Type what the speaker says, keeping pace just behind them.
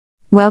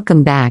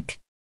Welcome back.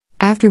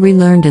 After we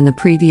learned in the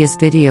previous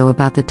video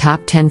about the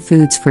top 10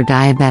 foods for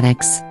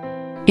diabetics,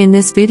 in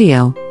this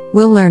video,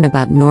 we'll learn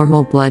about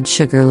normal blood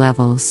sugar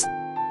levels.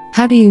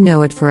 How do you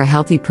know it for a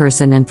healthy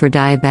person and for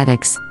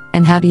diabetics,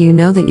 and how do you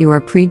know that you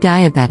are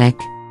pre-diabetic?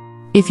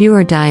 If you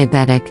are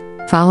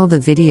diabetic, follow the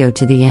video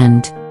to the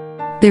end.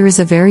 There is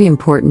a very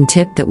important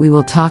tip that we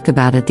will talk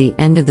about at the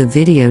end of the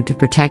video to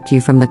protect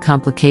you from the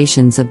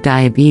complications of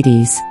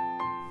diabetes.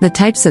 The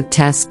types of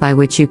tests by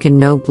which you can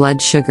know blood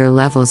sugar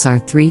levels are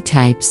 3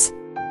 types.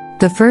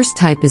 The first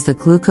type is the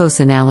glucose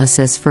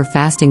analysis for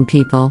fasting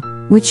people,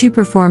 which you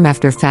perform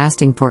after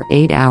fasting for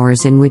 8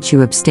 hours, in which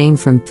you abstain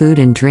from food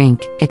and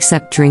drink,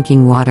 except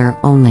drinking water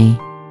only.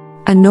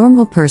 A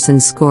normal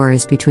person's score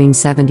is between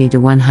 70 to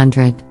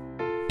 100.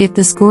 If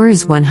the score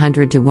is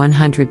 100 to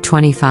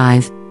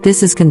 125,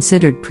 this is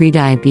considered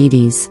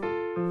prediabetes.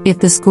 If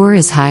the score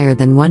is higher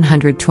than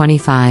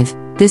 125,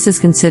 this is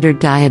considered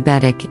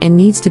diabetic and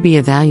needs to be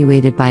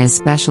evaluated by a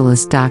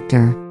specialist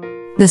doctor.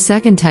 The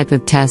second type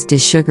of test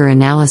is sugar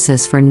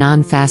analysis for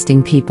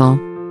non-fasting people.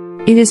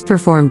 It is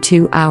performed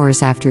 2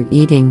 hours after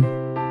eating.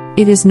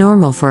 It is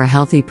normal for a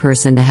healthy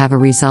person to have a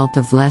result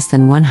of less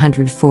than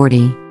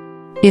 140.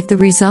 If the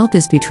result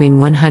is between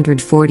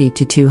 140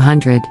 to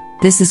 200,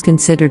 this is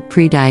considered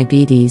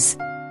prediabetes.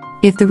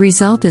 If the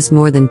result is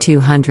more than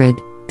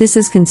 200, this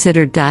is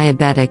considered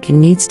diabetic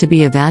and needs to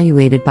be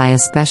evaluated by a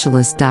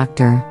specialist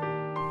doctor.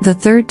 The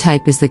third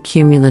type is the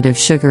cumulative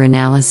sugar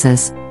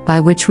analysis, by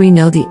which we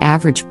know the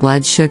average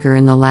blood sugar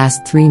in the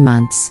last 3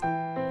 months.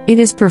 It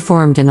is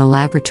performed in a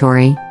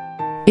laboratory.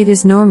 It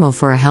is normal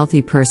for a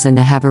healthy person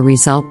to have a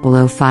result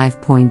below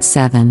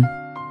 5.7.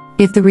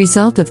 If the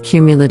result of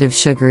cumulative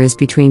sugar is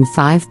between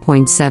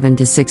 5.7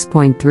 to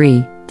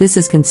 6.3, this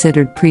is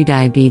considered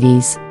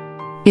prediabetes.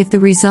 If the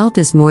result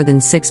is more than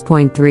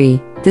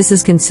 6.3, this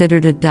is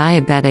considered a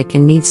diabetic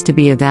and needs to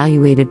be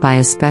evaluated by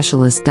a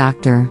specialist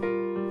doctor.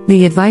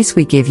 The advice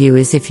we give you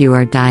is, if you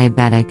are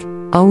diabetic,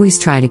 always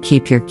try to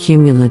keep your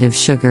cumulative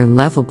sugar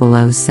level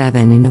below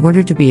 7 in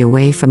order to be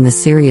away from the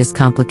serious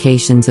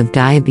complications of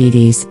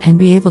diabetes and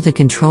be able to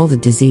control the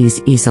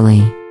disease easily.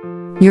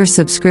 Your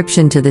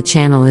subscription to the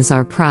channel is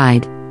our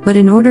pride, but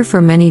in order for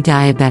many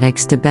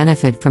diabetics to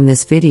benefit from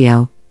this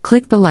video,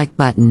 click the like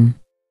button.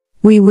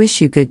 We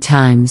wish you good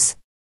times.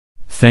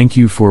 Thank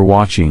you for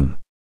watching.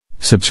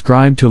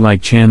 Subscribe to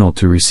like channel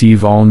to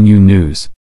receive all new news.